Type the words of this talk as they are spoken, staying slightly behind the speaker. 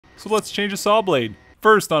So let's change the saw blade.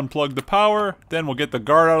 First unplug the power, then we'll get the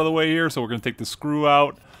guard out of the way here, so we're going to take the screw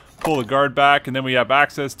out, pull the guard back, and then we have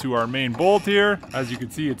access to our main bolt here. As you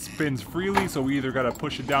can see, it spins freely, so we either got to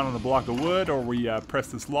push it down on the block of wood, or we press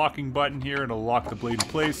this locking button here and it'll lock the blade in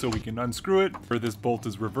place so we can unscrew it. Or this bolt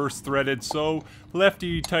is reverse threaded, so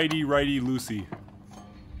lefty tighty, righty loosey.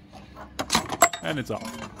 And it's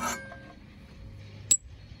off.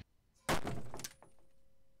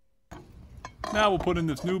 Now we'll put in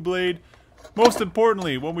this new blade. Most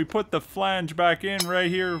importantly, when we put the flange back in right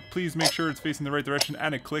here, please make sure it's facing the right direction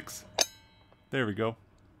and it clicks. There we go.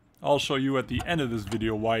 I'll show you at the end of this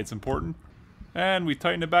video why it's important. And we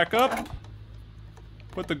tighten it back up.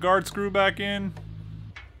 Put the guard screw back in.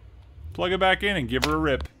 Plug it back in and give her a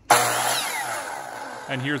rip.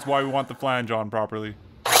 And here's why we want the flange on properly.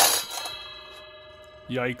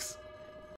 Yikes.